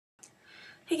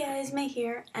Hey guys, May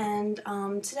here, and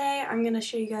today I'm going to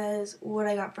show you guys what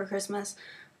I got for Christmas.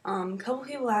 A couple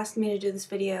people asked me to do this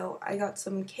video. I got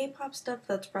some K-pop stuff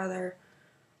that's rather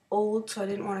old, so I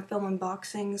didn't want to film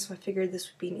unboxing, so I figured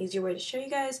this would be an easier way to show you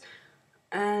guys.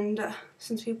 And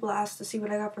since people asked to see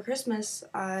what I got for Christmas,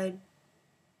 I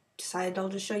decided I'll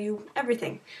just show you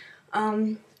everything.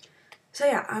 So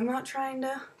yeah, I'm not trying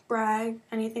to brag,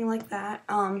 anything like that.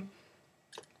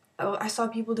 I saw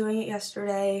people doing it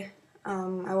yesterday.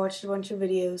 I watched a bunch of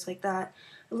videos like that.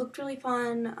 It looked really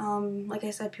fun. Like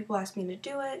I said, people asked me to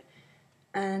do it,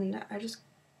 and I just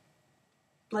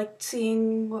liked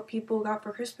seeing what people got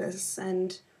for Christmas,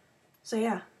 and so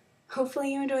yeah,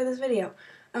 hopefully you enjoy this video.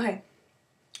 Okay,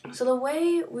 so the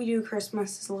way we do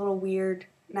Christmas is a little weird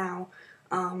now.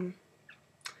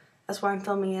 That's why I'm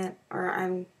filming it, or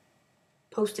I'm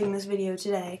posting this video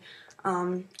today.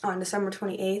 On December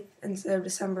 28th instead of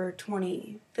December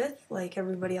 25th like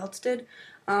everybody else did,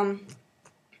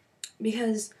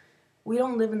 because we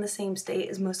don't live in the same state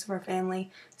as most of our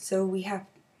family, so we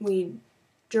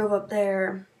drove up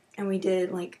there and we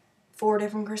did like 4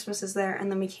 different Christmases there,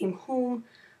 and then we came home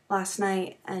last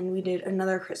night and we did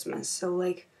another Christmas. So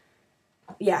like,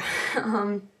 yeah.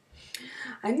 I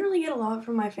didn't really get a lot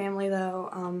from my family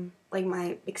though, like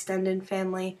my extended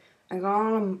family. I got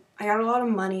a lot of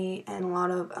money and a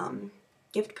lot of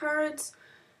gift cards,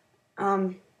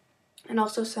 and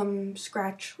also some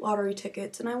scratch lottery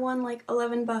tickets, and I won like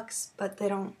 11 bucks, but they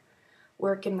don't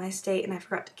work in my state and I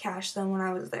forgot to cash them when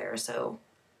I was there, so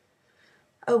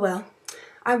oh well,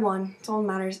 I won, it's all that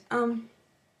matters.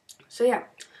 So yeah,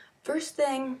 first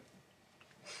thing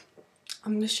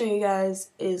I'm gonna show you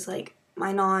guys is like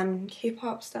my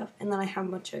non-K-pop stuff, and then I have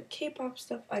a bunch of K-pop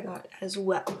stuff I got as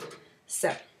well.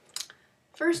 So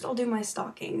first, I'll do my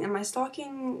stocking, and my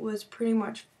stocking was pretty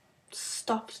much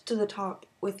stuffed to the top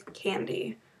with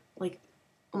candy. Like,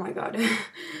 oh my god.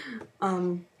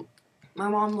 My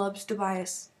mom loves to buy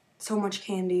us so much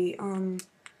candy, and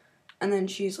then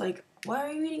she's like, why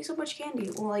are you eating so much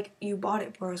candy? Well, like, you bought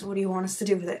it for us, what do you want us to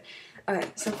do with it? Okay,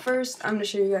 so first, I'm gonna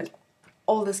show you guys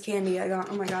all this candy I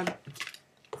got. Oh my god.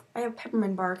 I have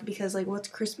peppermint bark, because, like, what's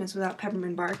Christmas without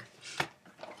peppermint bark?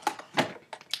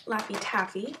 Laffy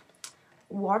Taffy.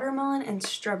 Watermelon and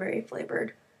strawberry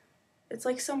flavored. It's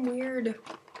like some weird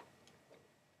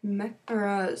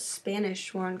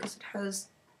Spanish one, because it has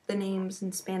the names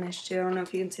in Spanish too. I don't know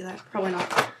if you can see that. Probably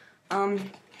not.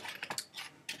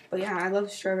 But yeah, I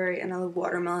love strawberry and I love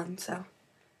watermelon, so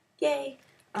yay.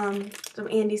 Some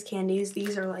Andes candies.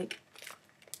 These are like,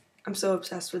 I'm so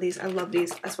obsessed with these. I love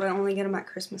these. That's why I only get them at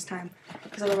Christmas time,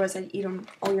 because otherwise I'd eat them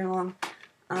all year long.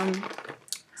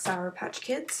 Sour Patch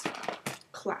Kids.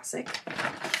 Classic.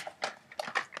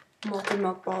 Malted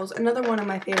milk balls. Another one of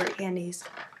my favorite candies.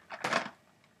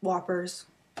 Whoppers.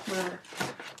 Whatever.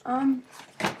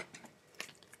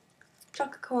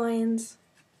 Chocolate coins.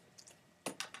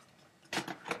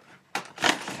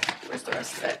 Where's the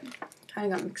rest of it?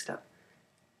 Kind of got mixed up.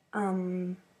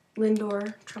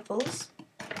 Lindor truffles.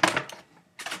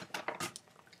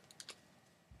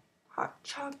 Hot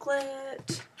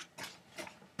chocolate.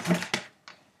 I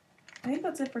think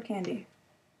that's it for candy.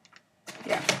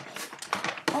 Yeah.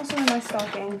 Also in my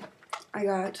stocking, I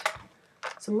got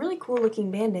some really cool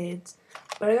looking Band-Aids,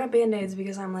 but I got Band-Aids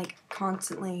because I'm like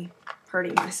constantly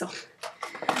hurting myself.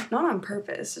 Not on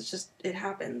purpose, it's just, it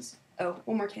happens. Oh,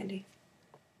 one more candy.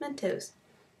 Mentos.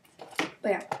 But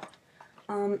yeah,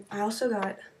 I also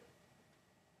got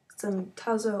some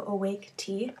Tazo Awake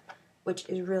tea, which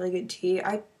is really good tea.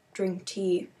 I drink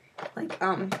tea, like,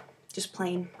 just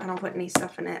plain. I don't put any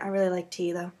stuff in it. I really like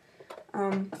tea though.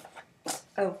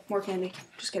 Oh, more candy.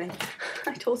 Just kidding.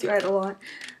 I told you I had a lot.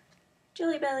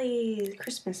 Jelly Bellies!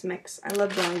 Christmas mix. I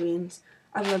love jelly beans.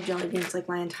 I've loved jelly beans like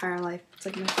my entire life. It's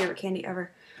like my favorite candy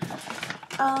ever.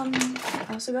 I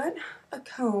also got a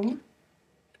comb,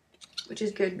 which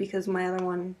is good because my other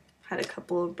one had a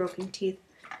couple of broken teeth.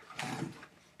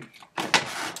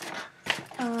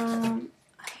 A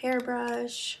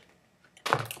hairbrush.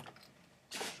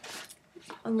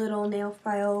 A little nail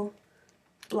file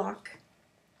block.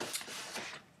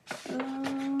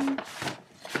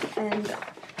 And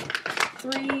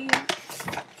 3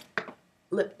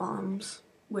 lip balms,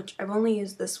 which I've only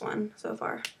used this one so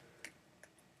far.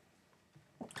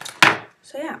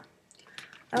 So yeah,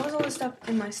 that was all the stuff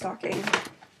in my stocking.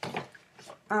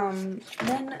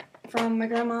 Then from my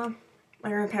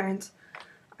grandparents,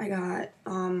 I got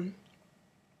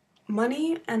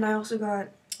money, and I also got,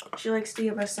 she likes to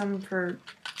give us some for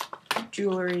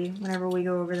jewelry whenever we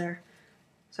go over there.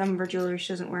 Some of her jewelry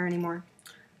she doesn't wear anymore.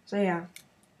 So yeah,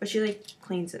 but she like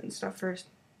cleans it and stuff first.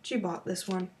 She bought this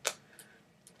one.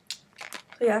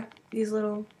 But yeah, these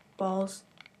little balls.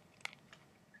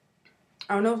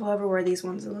 I don't know if I'll ever wear these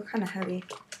ones. They look kind of heavy.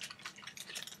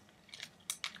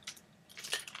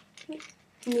 And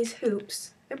these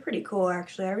hoops, they're pretty cool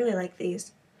actually. I really like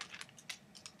these.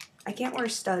 I can't wear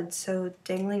studs, so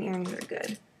dangling earrings are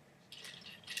good.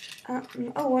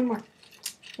 Oh, one more.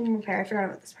 One more pair. I forgot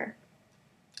about this pair.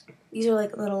 These are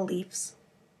like little leaves.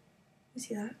 You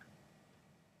see that?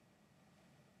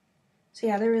 So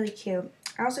yeah, they're really cute.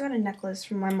 I also got a necklace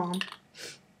from my mom,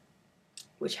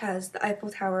 which has the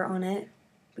Eiffel Tower on it,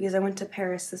 because I went to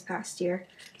Paris this past year.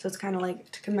 So it's kind of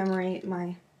like to commemorate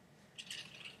my,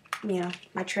 you know,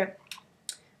 my trip,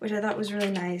 which I thought was really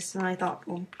nice and really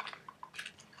thoughtful.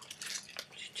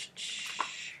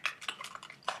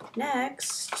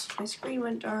 Next, my screen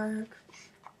went dark.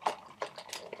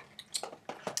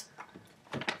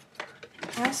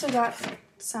 I also got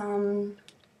some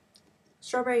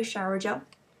strawberry shower gel,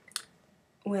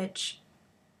 which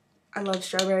I love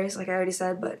strawberries, like I already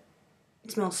said, but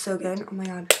it smells so good. Oh my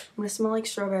god, I'm gonna smell like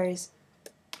strawberries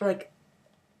for like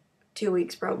 2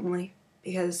 weeks probably,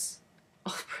 because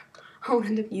I'll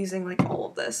end up using like all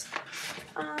of this.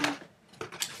 I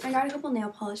got a couple nail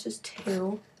polishes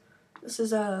too. This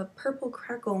is a purple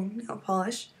crackle nail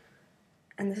polish,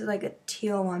 and this is like a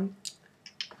teal one,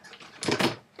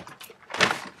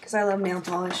 because I love nail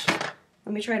polish.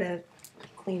 Let me try to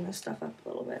clean this stuff up a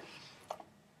little bit.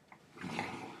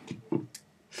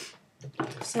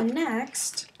 So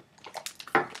next,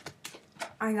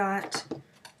 I got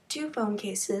 2 phone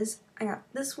cases. I got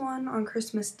this one on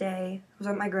Christmas Day. I was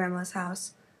at my grandma's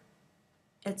house.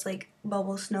 It's like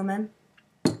bubble snowmen.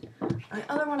 The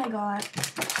other one I got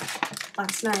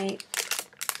last night,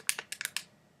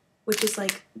 which is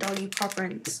like doggy paw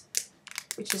prints,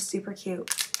 which is super cute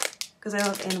because I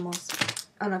love animals.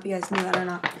 I don't know if you guys knew that or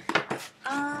not.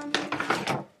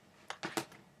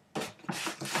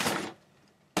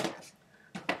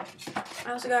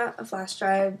 I also got a flash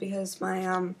drive because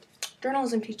my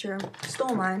journalism teacher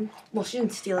stole mine. Well, she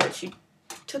didn't steal it. She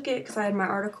took it because I had my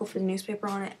article for the newspaper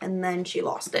on it, and then she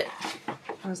lost it.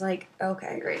 I was like,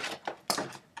 okay, great.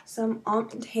 Some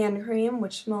almond hand cream,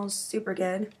 which smells super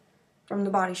good, from the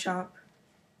Body Shop.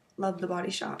 Love the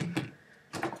Body Shop.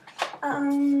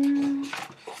 And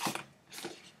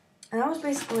that was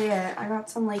basically it. I got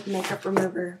some like makeup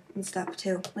remover and stuff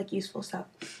too, like useful stuff.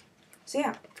 So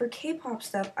yeah, for K-pop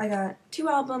stuff, I got 2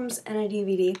 albums and a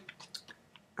DVD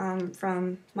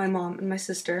from my mom and my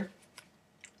sister.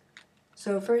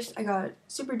 So first I got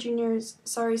Super Junior's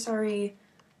Sorry Sorry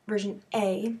version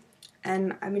A,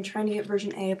 and I've been trying to get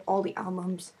version A of all the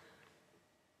albums.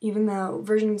 Even though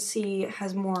version C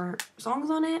has more songs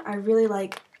on it, I really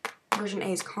like version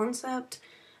A's concept,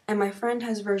 and my friend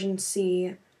has version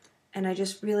C, and I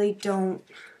just really don't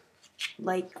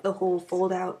like the whole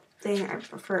fold-out thing. I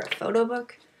prefer a photo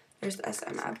book. There's the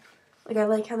SM app. Like, I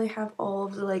like how they have all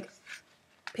of the, like,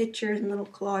 pictures and little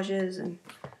collages, and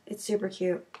it's super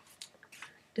cute.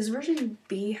 Does version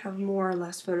B have more or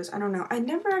less photos? I don't know. I'd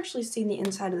never actually seen the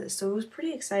inside of this, so it was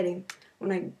pretty exciting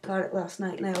when I got it last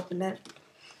night and I opened it.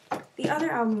 The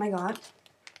other album I got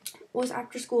was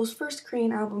After School's first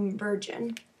Korean album,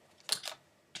 Virgin.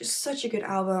 Just such a good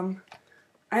album.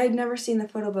 I had never seen the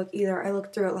photo book either. I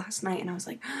looked through it last night and I was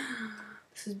like,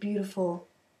 this is beautiful.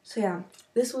 So yeah,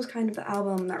 this was kind of the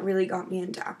album that really got me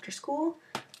into After School.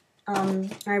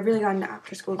 I really got into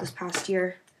After School this past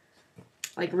year.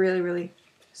 Like, really.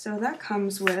 So that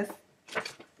comes with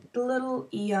the little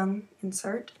Eyoung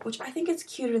insert, which I think it's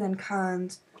cuter than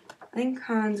Khan's. I think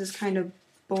Khan's is kind of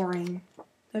boring.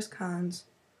 There's Khan's.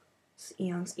 It's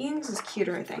Eyoung's. Eyoung's is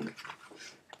cuter, I think.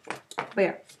 But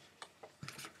yeah.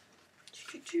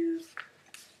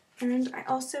 And I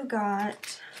also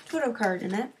got a photo card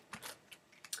in it.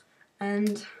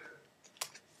 And,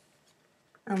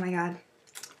 oh my god,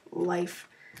 life.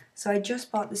 So I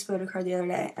just bought this photo card the other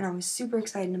day, and I was super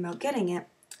excited about getting it.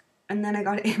 And then I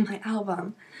got it in my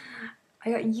album.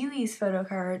 I got Yui's photo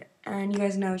card, and you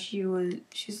guys know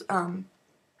she's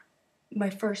my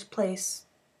first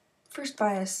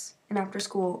bias in After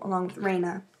School, along with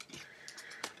Reina.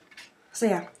 So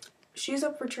yeah, she's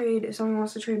up for trade if someone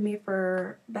wants to trade me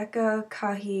for Becca,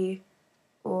 Kahi,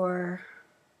 or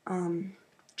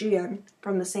Jiyeon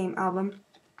from the same album.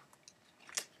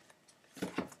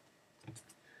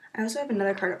 I also have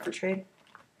another card up for trade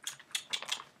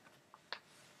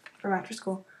from After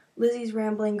School. Lizzie's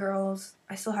Rambling Girls.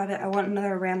 I still have it. I want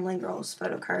another Rambling Girls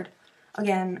photo card.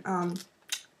 Again,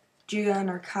 Jiyeon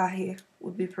or Kahi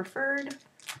would be preferred.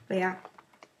 But yeah.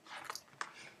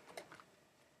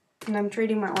 And I'm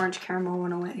trading my orange caramel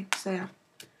one away. So yeah.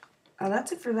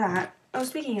 That's it for that. Oh,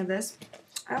 speaking of this,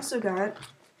 I also got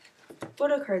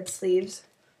photo card sleeves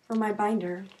for my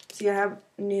binder. See, I have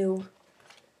new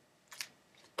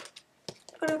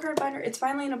photo card binder. It's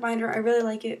finally in a binder. I really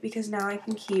like it because now I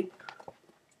can keep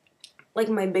like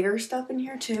my bigger stuff in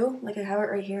here too. Like I have it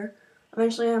right here.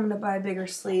 Eventually I'm gonna buy bigger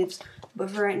sleeves, but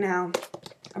for right now,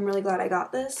 I'm really glad I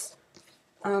got this.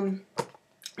 And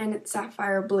it's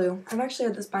sapphire blue. I've actually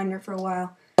had this binder for a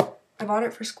while. I bought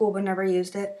it for school but never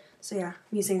used it. So yeah,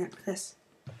 I'm using it for this.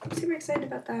 I'm super excited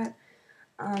about that.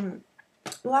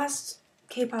 The last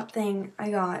K-pop thing I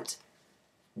got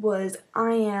was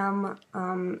I.am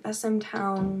SM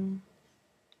Town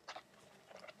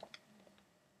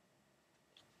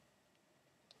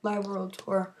Live World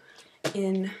Tour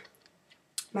in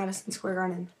Madison Square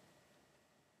Garden,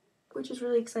 which is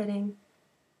really exciting.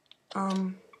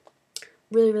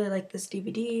 Really like this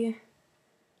DVD.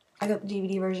 I got the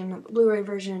DVD version, not the Blu-ray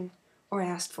version, or I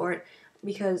asked for it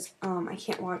because I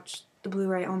can't watch the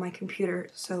Blu-ray on my computer.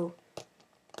 So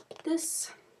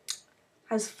this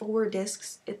has 4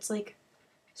 discs. It's like,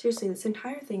 seriously, this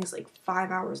entire thing is like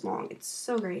 5 hours long. It's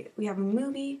so great. We have a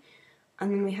movie,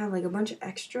 and then we have like a bunch of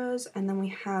extras, and then we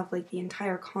have like the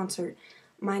entire concert,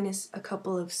 minus a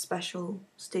couple of special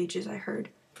stages I heard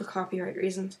for copyright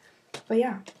reasons. But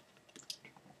yeah,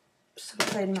 so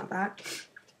excited about that.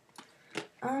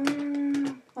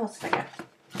 What else did I get?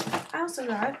 I also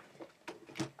got,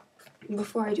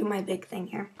 before I do my big thing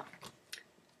here,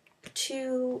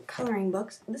 2 coloring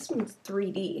books. This one's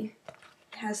 3D.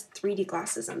 It has 3D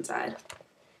glasses inside.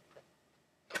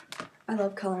 I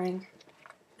love coloring.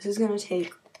 This is gonna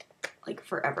take like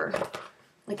forever.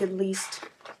 Like at least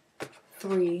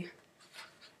 3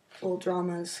 full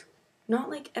dramas.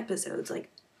 Not like episodes, like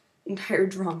entire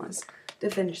dramas to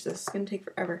finish this. It's gonna take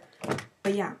forever.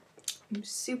 But yeah, I'm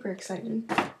super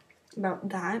excited about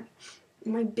that.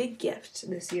 My big gift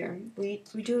this year. We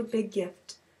do a big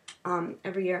gift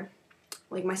every year.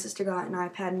 Like my sister got an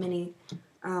iPad mini,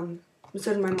 so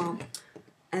did my mom.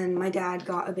 And my dad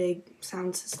got a big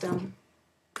sound system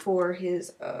for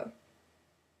his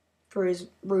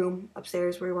room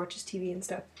upstairs where he watches TV and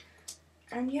stuff.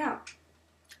 And yeah,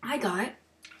 I got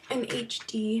an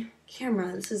HD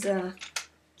camera. This is a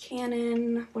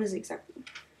Canon, what is it exactly?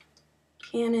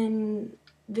 Canon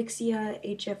Vixia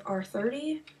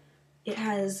HFR30. It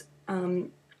has 8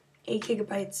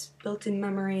 gigabytes built-in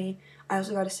memory. I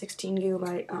also got a 16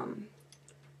 gigabyte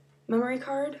memory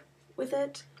card with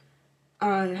it.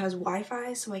 It has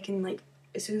Wi-Fi, so I can, like,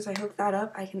 as soon as I hook that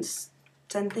up, I can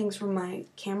send things from my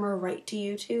camera right to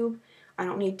YouTube. I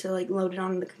don't need to, like, load it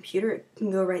on the computer. It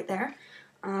can go right there.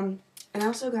 And I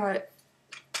also got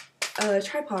a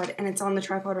tripod, and it's on the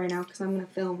tripod right now because I'm going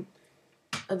to film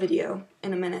a video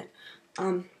in a minute.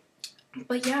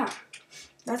 But yeah,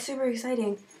 that's super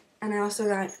exciting. And I also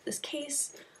got this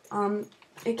case.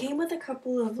 It came with a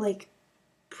couple of like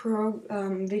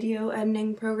video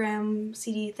editing program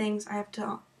CD things I have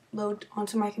to load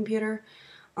onto my computer.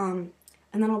 And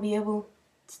then I'll be able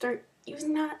to start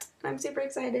using that. I'm super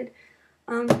excited.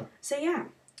 So yeah,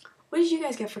 what did you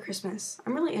guys get for Christmas?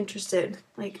 I'm really interested.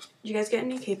 Like, did you guys get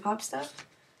any K-pop stuff?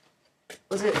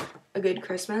 Was it a good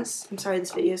Christmas? I'm sorry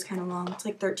this video is kind of long. It's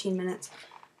like 13 minutes.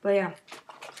 But yeah.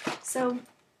 So,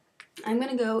 I'm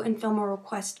going to go and film a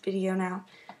request video now.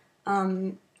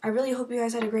 I really hope you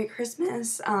guys had a great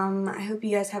Christmas. I hope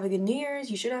you guys have a good New Year's.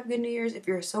 You should have a good New Year's if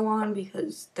you're a So-On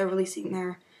because they're releasing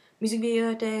their music video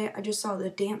that day. I just saw the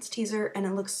dance teaser and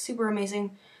it looks super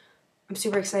amazing. I'm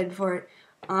super excited for it.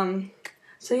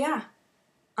 So yeah.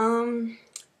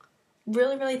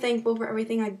 Really thankful for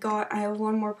everything I got. I have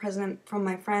one more present from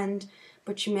my friend,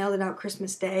 but she mailed it out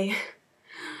Christmas Day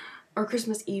or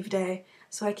Christmas Eve day,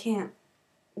 so I can't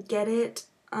get it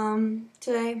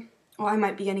today. Well, I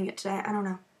might be getting it today. I don't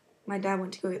know. My dad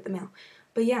went to go get the mail.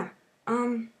 But yeah,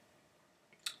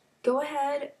 go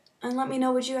ahead and let me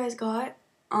know what you guys got.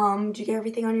 Did you get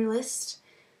everything on your list?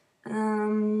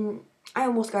 I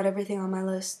almost got everything on my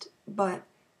list, but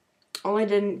all I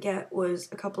didn't get was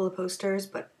a couple of posters,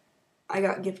 but I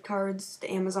got gift cards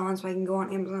to Amazon, so I can go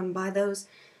on Amazon and buy those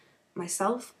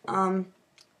myself. But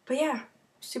yeah,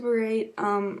 super great.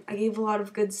 I gave a lot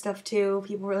of good stuff too.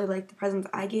 People really liked the presents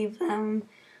I gave them.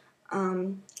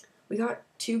 We got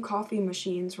 2 coffee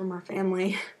machines from our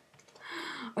family.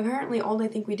 Apparently all they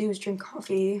think we do is drink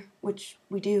coffee, which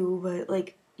we do, but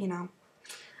like, you know.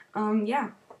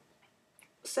 Yeah.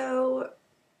 So,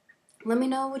 let me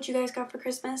know what you guys got for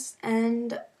Christmas,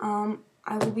 and I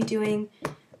will be doing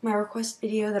my request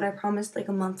video that I promised like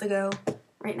a month ago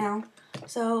right now.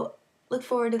 So, look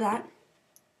forward to that.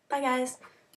 Bye guys!